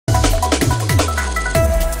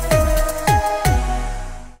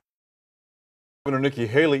Governor Nikki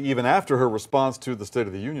Haley even after her response to the State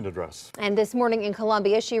of the Union address. And this morning in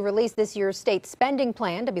Columbia, she released this year's state spending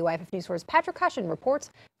plan. WYFF News Source Patrick Hushin reports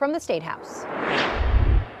from the State House.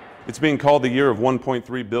 It's being called the year of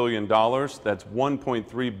 $1.3 billion. That's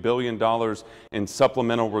 $1.3 billion in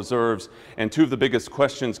supplemental reserves. And two of the biggest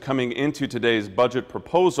questions coming into today's budget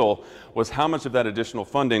proposal was how much of that additional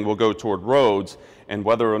funding will go toward roads and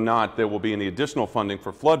whether or not there will be any additional funding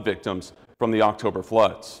for flood victims from the October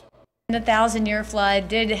floods. The 1,000-year flood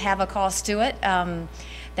did have a cost to it.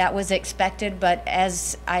 That was expected, but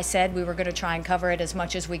as I said, we were going to try and cover it as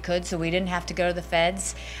much as we could so we didn't have to go to the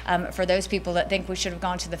feds. For those people that think we should have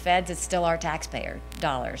gone to the feds, it's still our taxpayer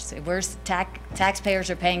dollars. Taxpayers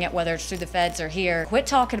are paying it, whether it's through the feds or here. Quit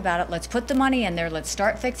talking about it. Let's put the money in there. Let's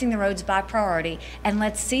start fixing the roads by priority, and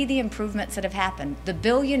let's see the improvements that have happened. The $1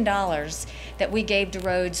 billion that we gave to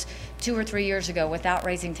roads 2 or 3 years ago without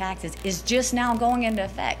raising taxes is just now going into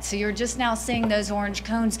effect. So you're just now seeing those orange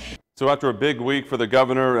cones. So after a big week for the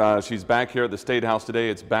governor, she's back here at the State House today.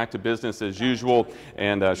 It's back to business as usual,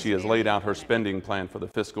 and she has laid out her spending plan for the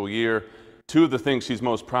fiscal year. Two of the things she's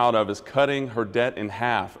most proud of is cutting her debt in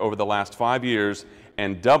half over the last 5 years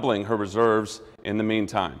and doubling her reserves in the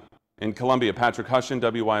meantime. In Columbia, Patrick Hushin,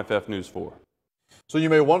 WYFF News 4. So you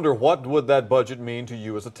may wonder, what would that budget mean to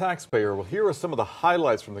you as a taxpayer? Well, here are some of the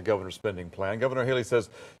highlights from the governor's spending plan. Governor Haley says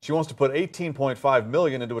she wants to put $18.5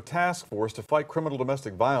 million into a task force to fight criminal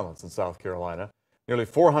domestic violence in South Carolina, nearly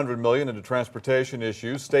 $400 million into transportation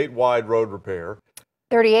issues, statewide road repair.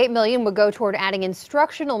 $38 million would go toward adding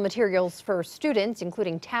instructional materials for students,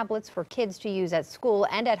 including tablets for kids to use at school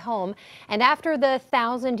and at home. And after the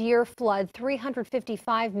 1,000-year flood,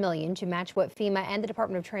 $355 million to match what FEMA and the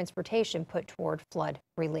Department of Transportation put toward flood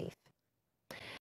relief.